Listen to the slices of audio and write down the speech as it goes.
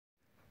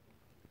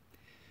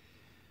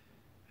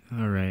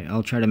Alright,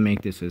 I'll try to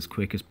make this as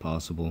quick as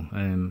possible.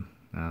 I am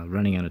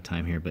running out of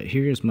time here, but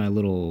here's my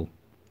little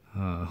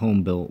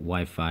home-built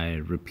Wi-Fi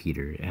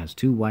repeater. It has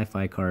two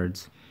Wi-Fi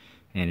cards,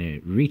 and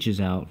it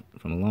reaches out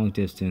from a long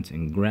distance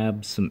and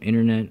grabs some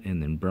internet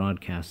and then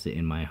broadcasts it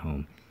in my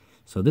home.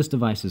 So this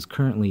device is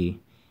currently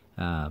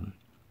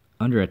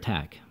under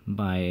attack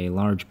by a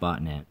large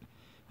botnet.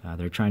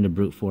 They're trying to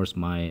brute force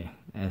my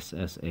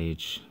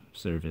SSH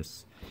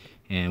service.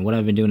 And what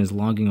I've been doing is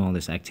logging all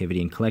this activity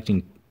and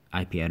collecting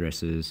IP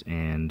addresses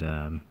and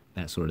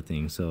that sort of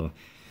thing. So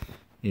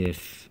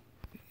if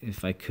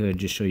I could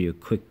just show you a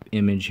quick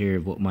image here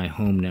of what my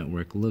home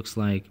network looks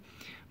like.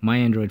 My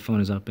Android phone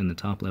is up in the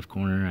top left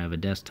corner. I have a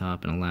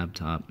desktop and a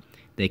laptop.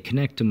 They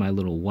connect to my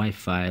little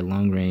Wi-Fi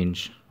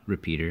long-range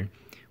repeater,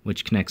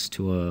 which connects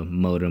to a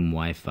modem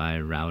Wi-Fi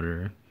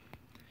router,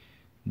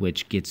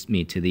 which gets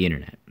me to the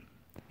internet.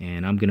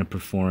 And I'm going to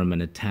perform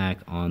an attack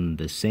on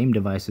the same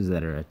devices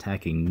that are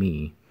attacking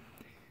me.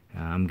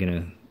 I'm going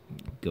to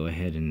go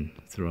ahead and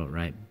throw it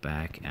right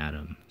back at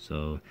them.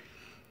 So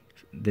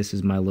this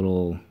is my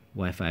little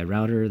Wi-Fi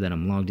router that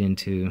I'm logged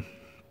into,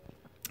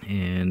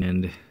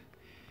 and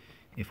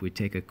if we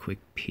take a quick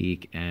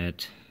peek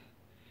at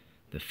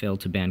the failed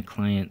to ban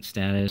client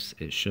status,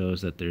 it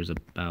shows that there's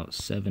about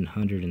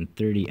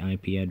 730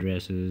 IP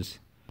addresses,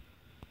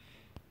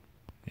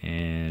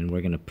 and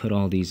we're going to put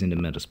all these into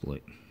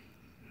Metasploit.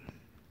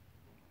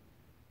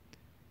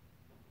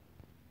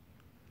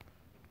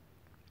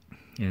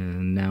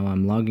 And now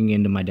I'm logging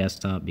into my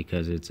desktop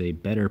because it's a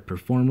better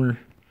performer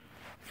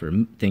for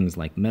things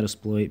like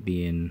Metasploit,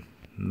 being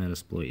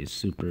Metasploit is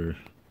super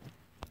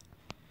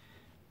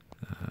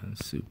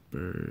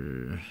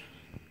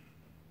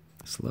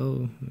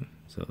slow.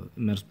 So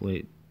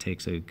Metasploit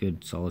takes a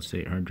good solid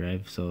state hard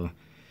drive. So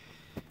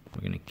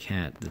we're going to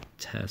cat the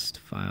test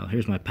file.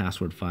 Here's my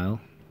password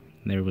file.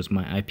 There was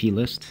my IP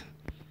list.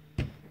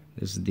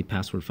 This is the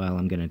password file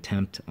I'm going to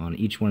attempt on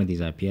each one of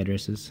these IP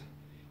addresses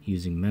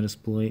using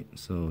Metasploit.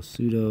 So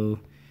sudo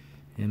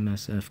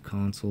msf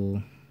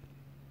console,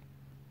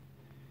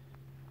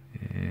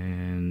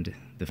 and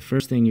the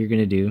first thing you're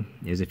going to do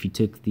is, if you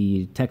took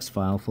the text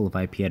file full of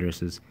IP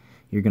addresses,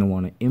 you're going to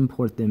want to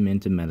import them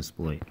into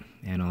Metasploit.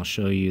 And I'll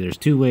show you, there's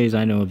two ways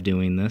I know of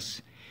doing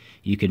this.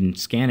 You can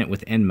scan it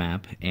with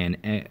Nmap and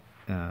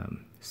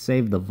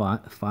save the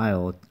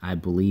file, I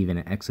believe, in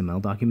an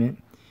XML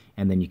document,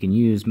 and then you can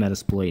use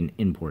Metasploit and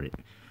import it.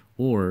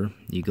 Or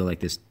you go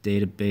like this,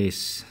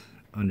 database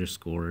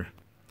underscore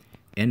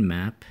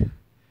Nmap,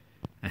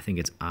 I think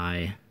it's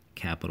I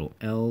capital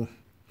L,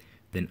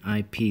 then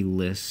IP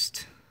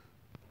list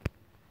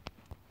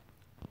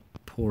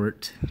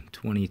port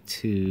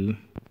 22,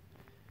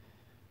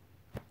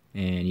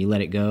 and you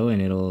let it go,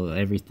 and it'll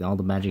all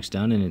the magic's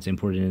done, and it's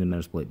imported into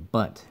Metasploit.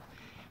 But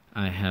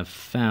I have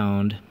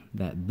found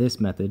that this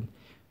method,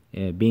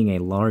 being a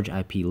large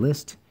IP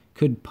list,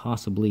 could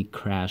possibly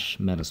crash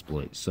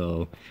Metasploit.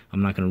 So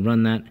I'm not going to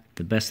run that.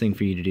 The best thing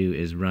for you to do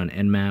is run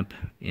Nmap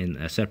in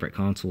a separate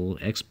console,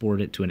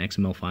 export it to an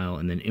XML file,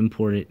 and then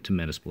import it to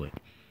Metasploit.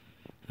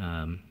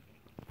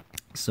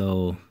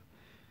 So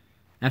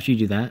after you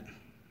do that,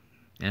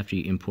 after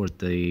you import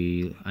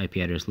the IP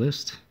address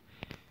list,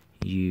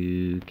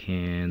 you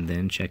can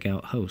then check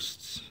out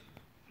hosts.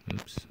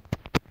 Oops.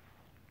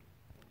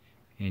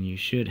 And you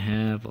should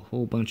have a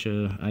whole bunch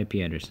of IP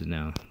addresses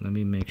now. Let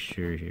me make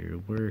sure here.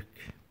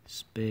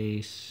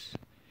 Workspace.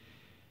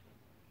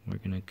 We're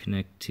going to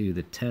connect to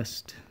the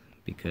test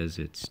because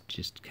it's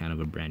just kind of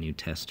a brand new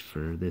test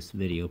for this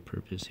video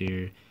purpose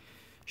here.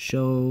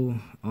 Show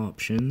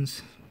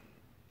options.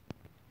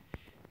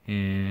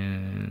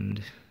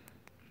 And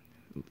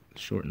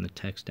shorten the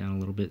text down a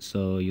little bit,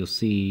 so you'll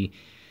see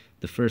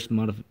the first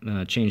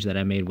change that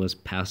I made was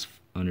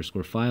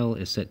pass_file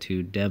is set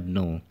to dev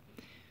null.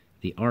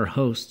 The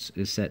rhosts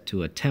is set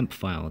to a temp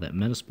file that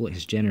Metasploit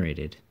has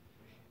generated.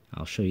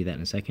 I'll show you that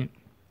in a second.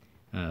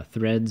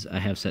 Threads I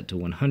have set to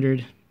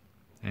 100,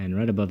 and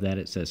right above that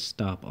it says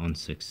stop on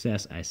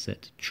success. I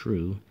set to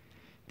true.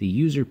 The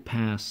user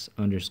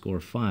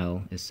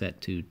pass_file is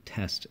set to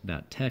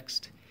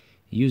test.txt.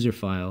 User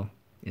file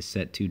is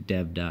set to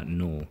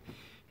dev.null.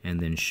 And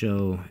then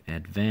show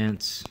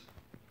advance,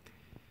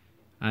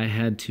 I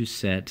had to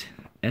set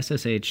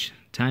SSH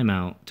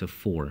timeout to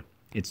 4.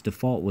 Its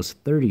default was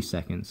 30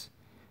 seconds,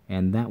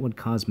 and that would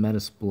cause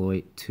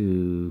Metasploit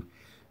to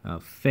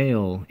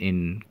fail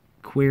in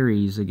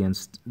queries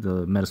against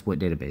the Metasploit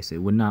database. It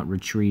would not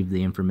retrieve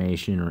the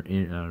information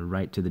or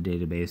write to the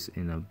database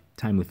in a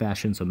timely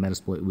fashion, so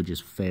Metasploit would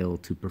just fail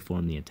to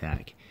perform the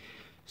attack.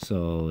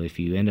 So if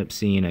you end up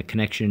seeing a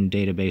connection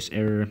database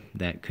error,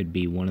 that could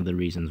be one of the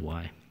reasons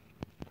why.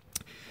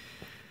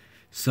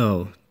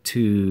 So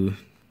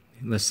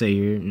let's say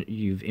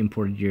you've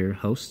imported your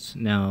hosts.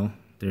 Now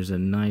there's a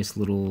nice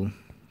little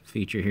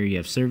feature here. You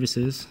have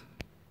services.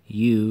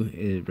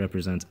 It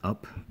represents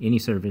up. Any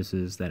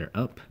services that are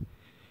up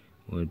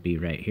would be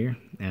right here.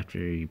 After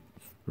you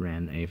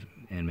ran a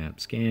Nmap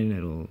scan,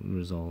 it'll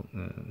result.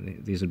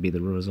 These would be the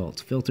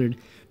results filtered.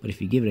 But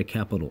if you give it a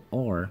capital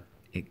R,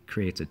 it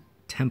creates a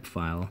temp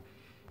file,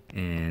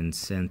 and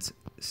sets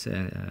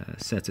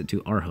it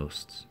to our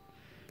hosts.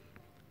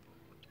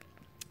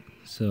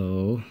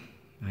 So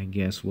I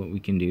guess what we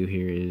can do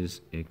here is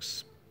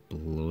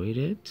exploit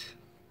it.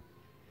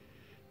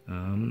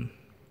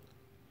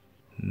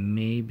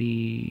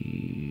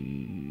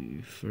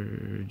 Maybe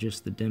for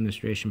just the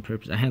demonstration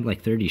purpose. I had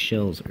like 30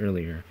 shells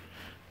earlier,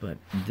 but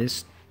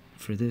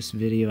for this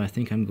video, I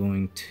think I'm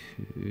going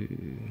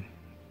to...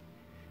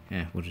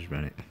 we'll just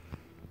run it.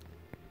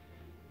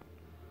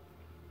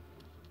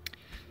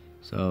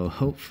 So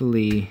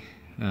hopefully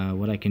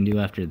what I can do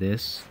after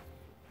this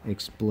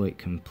exploit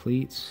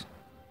completes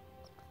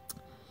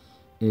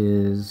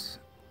is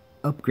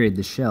upgrade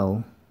the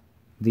shell.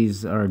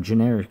 These are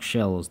generic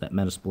shells that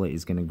Metasploit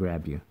is going to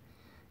grab you.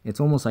 It's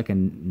almost like a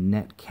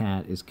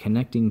netcat is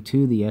connecting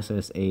to the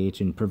SSH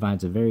and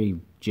provides a very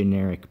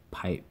generic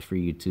pipe for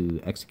you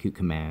to execute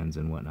commands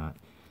and whatnot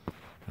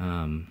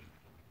in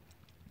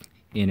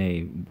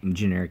a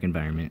generic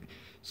environment.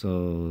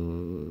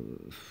 So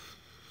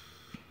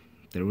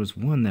there was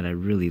one that I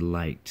really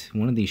liked.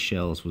 One of these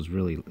shells was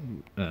really,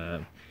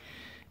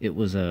 it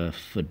was a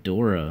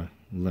Fedora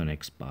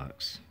Linux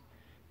box.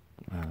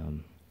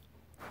 I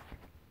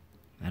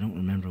don't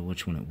remember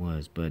which one it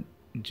was, but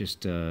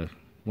just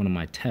one of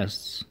my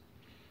tests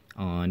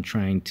on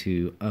trying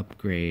to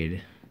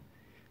upgrade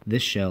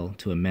this shell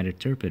to a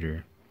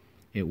metinterpreter,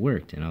 it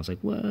worked, and I was like,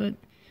 what?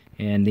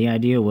 And the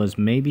idea was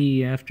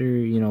maybe after,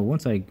 you know,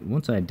 once I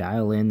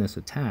dial in this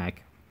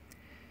attack,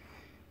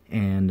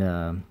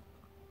 and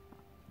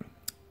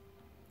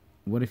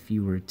what if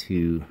you were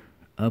to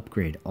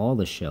upgrade all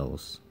the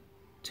shells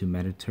to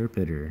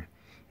metinterpreter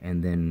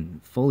and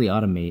then fully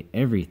automate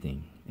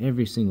everything,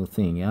 every single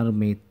thing,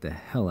 automate the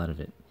hell out of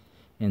it,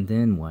 and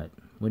then what?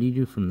 What do you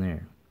do from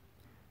there?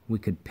 We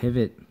could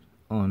pivot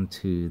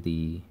onto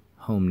the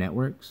home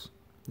networks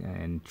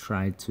and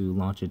try to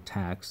launch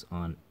attacks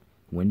on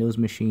Windows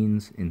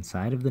machines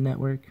inside of the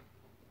network.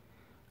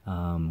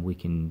 We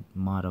can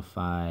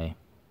modify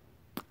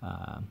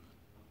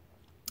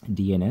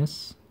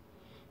DNS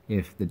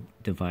if the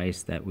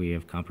device that we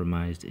have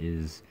compromised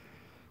is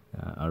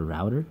a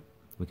router.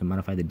 We can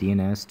modify the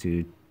DNS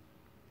to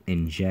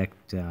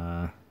inject,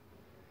 I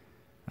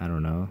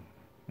don't know,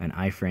 an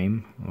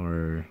iframe,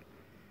 or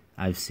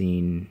I've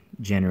seen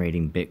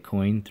generating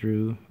Bitcoin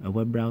through a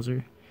web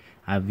browser.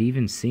 I've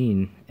even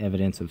seen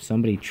evidence of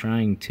somebody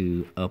trying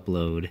to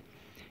upload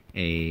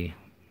a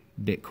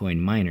Bitcoin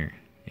miner.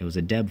 It was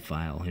a deb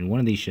file in one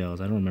of these shells.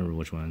 I don't remember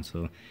which one.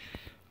 So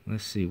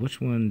let's see, which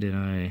one did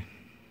I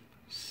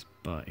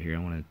spot here? I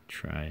want to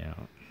try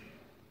out.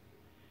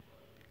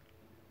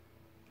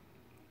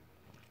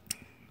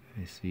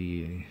 I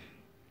see.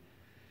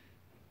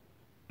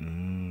 Oh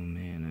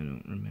man, I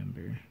don't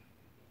remember.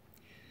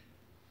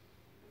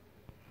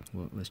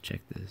 Well, let's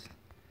check this.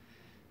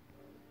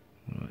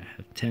 What do I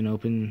have? 10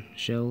 open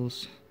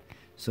shells.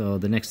 So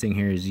the next thing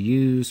here is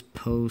use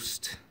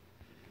post.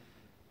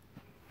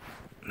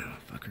 Oh,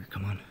 fucker,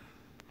 come on.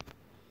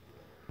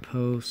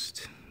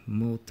 Post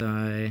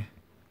multi.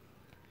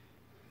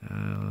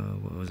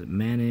 What was it?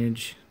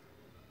 Manage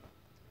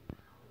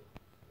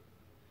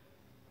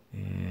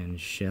and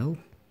shell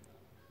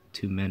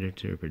to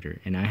metinterpreter.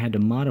 And I had to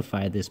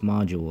modify this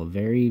module, a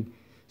very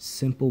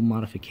simple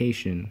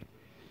modification.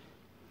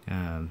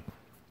 And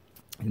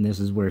this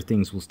is where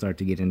things will start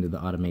to get into the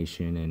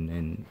automation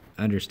and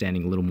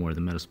understanding a little more of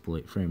the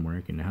Metasploit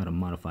framework and how to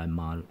modify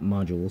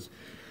modules.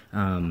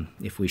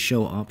 If we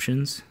show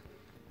options,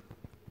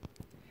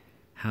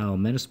 how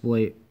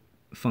Metasploit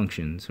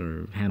functions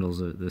or handles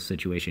the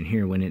situation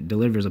here, when it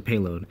delivers a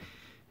payload,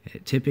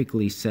 it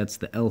typically sets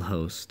the L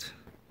host.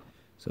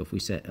 So if we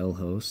set L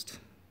host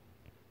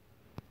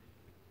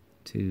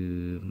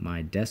to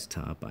my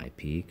desktop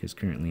IP, because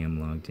currently I'm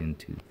logged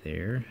into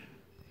there,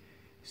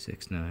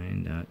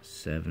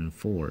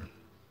 69.74,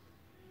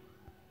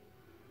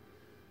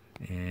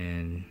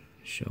 and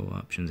show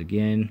options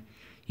again.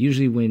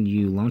 Usually when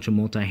you launch a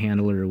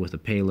multi-handler with a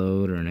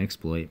payload or an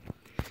exploit,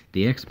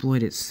 the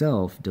exploit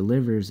itself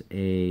delivers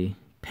a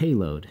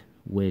payload,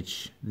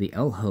 which the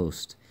L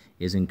host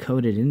is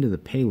encoded into the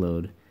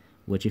payload,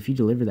 which if you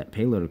deliver that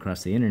payload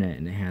across the internet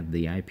and it had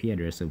the IP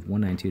address of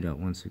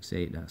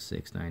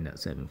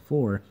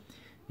 192.168.69.74,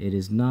 it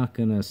is not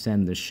going to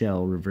send the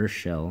shell, reverse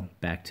shell,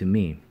 back to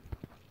me.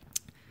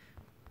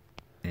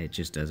 It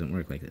just doesn't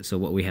work like that. So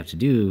what we have to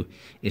do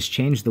is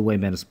change the way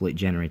Metasploit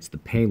generates the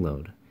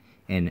payload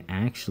and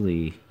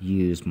actually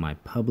use my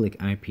public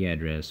IP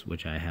address,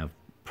 which I have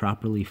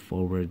properly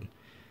forward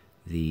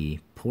the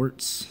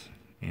ports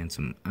and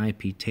some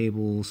IP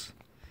tables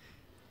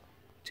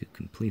to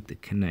complete the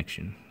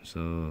connection.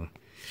 So,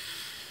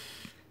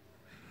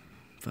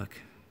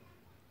 fuck.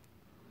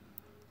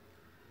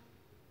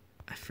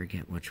 I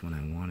forget which one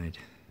I wanted.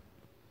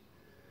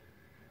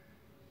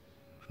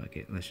 Fuck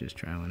it, let's just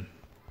try one.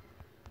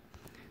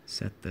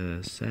 Set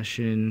the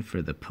session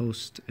for the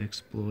post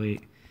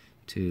exploit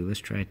to, let's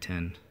try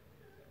 10.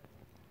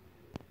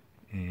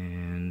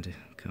 And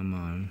come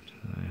on,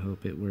 I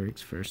hope it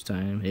works first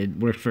time. It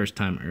worked first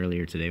time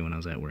earlier today when I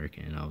was at work,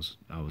 and I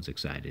was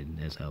excited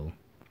as hell.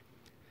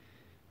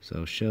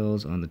 So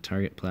shells on the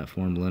target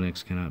platform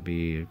Linux cannot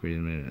be,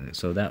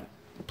 so that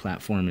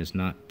platform is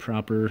not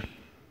proper.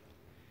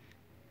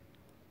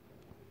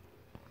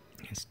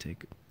 Let's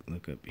take a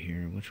look up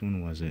here. Which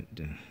one was it?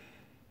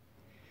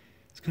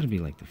 It's got to be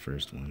like the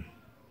first one.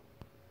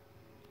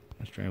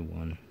 Let's try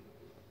one.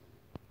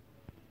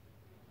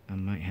 I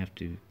might have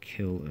to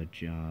kill a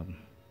job.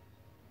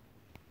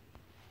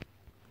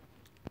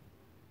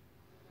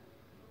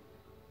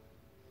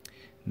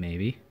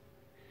 Maybe.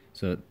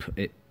 So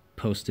it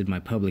posted my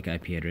public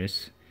IP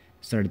address,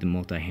 started the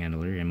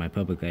multi-handler, and my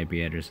public IP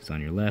address is on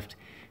your left,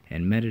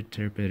 and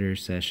Metinterpreter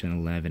session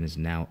 11 is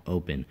now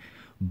open.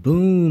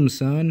 Boom,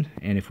 son!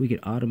 And if we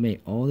could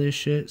automate all this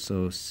shit,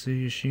 so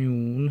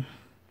session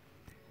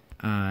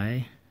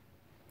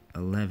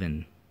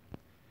I11,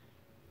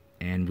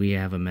 and we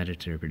have a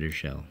Metinterpreter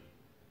shell.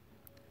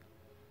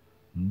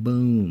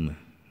 Boom!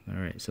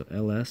 Alright, so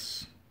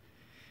LS,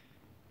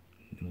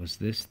 was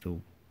this the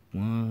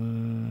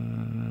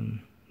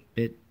one?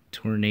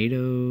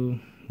 BitTornado,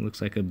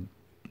 looks like a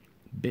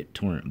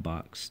BitTorrent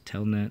box.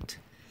 Telnet,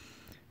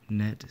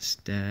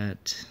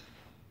 netstat,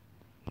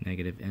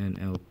 negative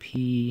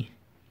NLP,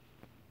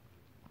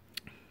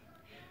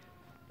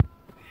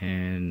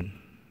 and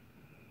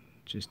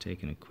just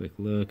taking a quick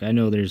look. I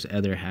know there's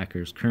other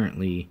hackers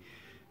currently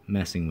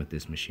messing with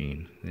this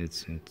machine.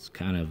 It's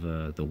kind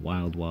of the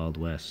wild, wild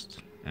west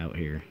out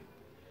here.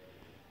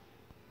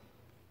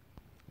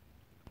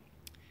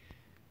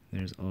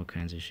 There's all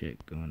kinds of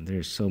shit going.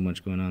 There's so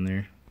much going on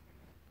there.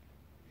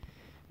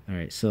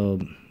 Alright,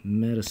 so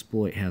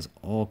Metasploit has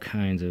all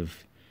kinds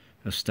of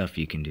stuff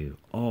you can do.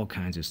 All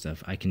kinds of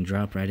stuff. I can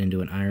drop right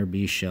into an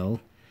IRB shell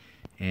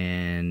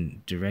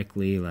and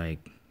directly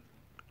like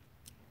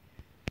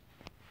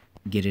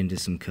get into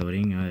some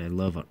coding. I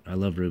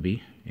love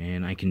Ruby,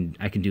 and I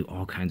can do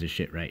all kinds of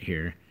shit right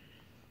here.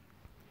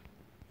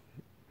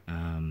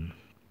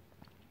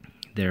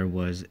 There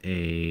was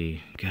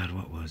a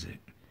what was it?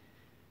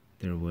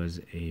 There was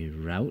a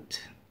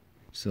route.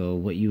 So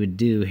what you would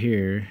do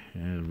here,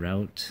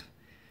 route,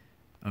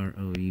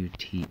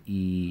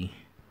 ROUTE,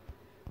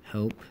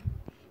 help.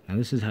 Now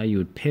this is how you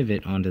would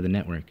pivot onto the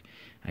network.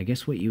 I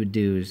guess what you would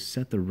do is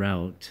set the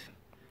route,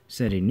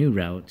 set a new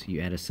route,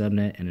 you add a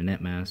subnet and a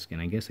netmask and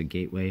I guess a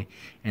gateway,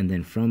 and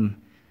then from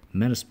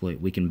Metasploit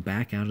we can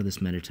back out of this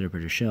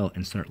Metinterpreter shell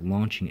and start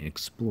launching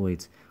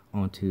exploits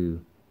onto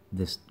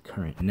this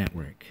current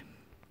network.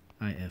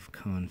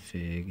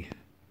 ifconfig.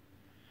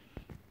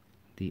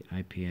 The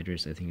IP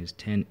address I think is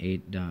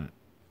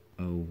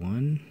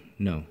 10.8.01.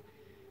 No,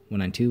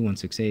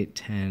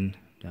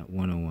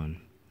 192.168.10.101.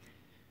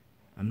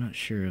 I'm not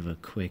sure of a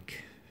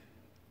quick.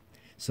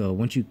 So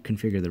once you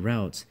configure the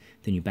routes,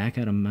 then you back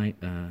out of you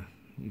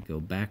go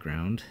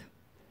background,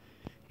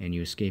 and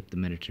you escape the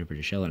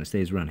Metinterpreter shell, and it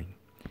stays running.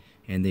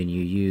 And then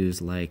you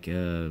use like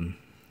a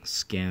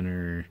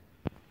scanner.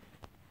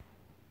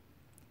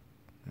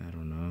 I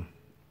don't know.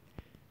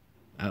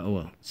 Oh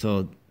well,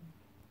 so.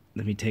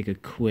 Let me take a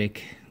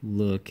quick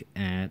look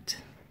at,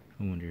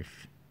 I wonder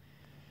if,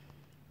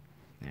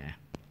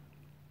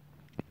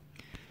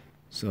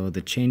 So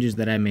the changes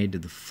that I made to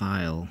the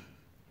file,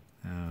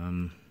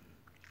 I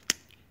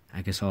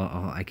guess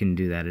I can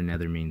do that in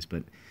other means,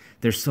 but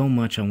there's so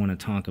much I want to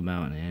talk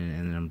about,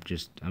 and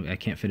I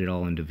can't fit it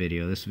all into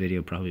video. This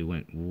video probably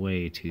went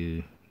way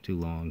too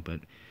long, but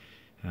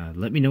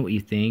let me know what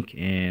you think,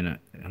 and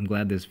I'm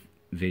glad this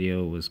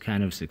video was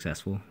kind of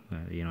successful.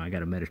 You know, I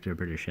got a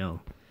Metinterpreter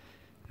shell.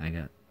 I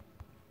got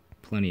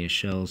plenty of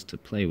shells to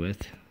play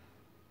with.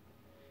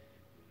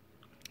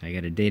 I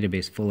got a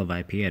database full of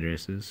IP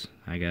addresses.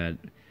 I got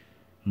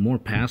more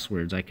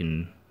passwords I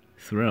can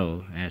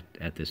throw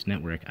at this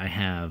network. I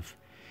have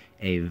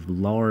a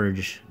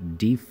large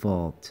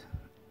default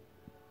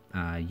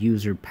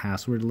user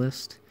password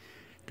list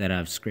that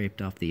I've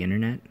scraped off the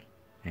internet,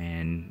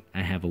 and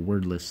I have a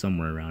word list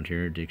somewhere around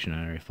here, a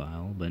dictionary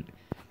file, but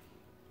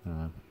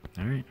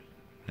alright,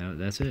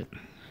 that's it.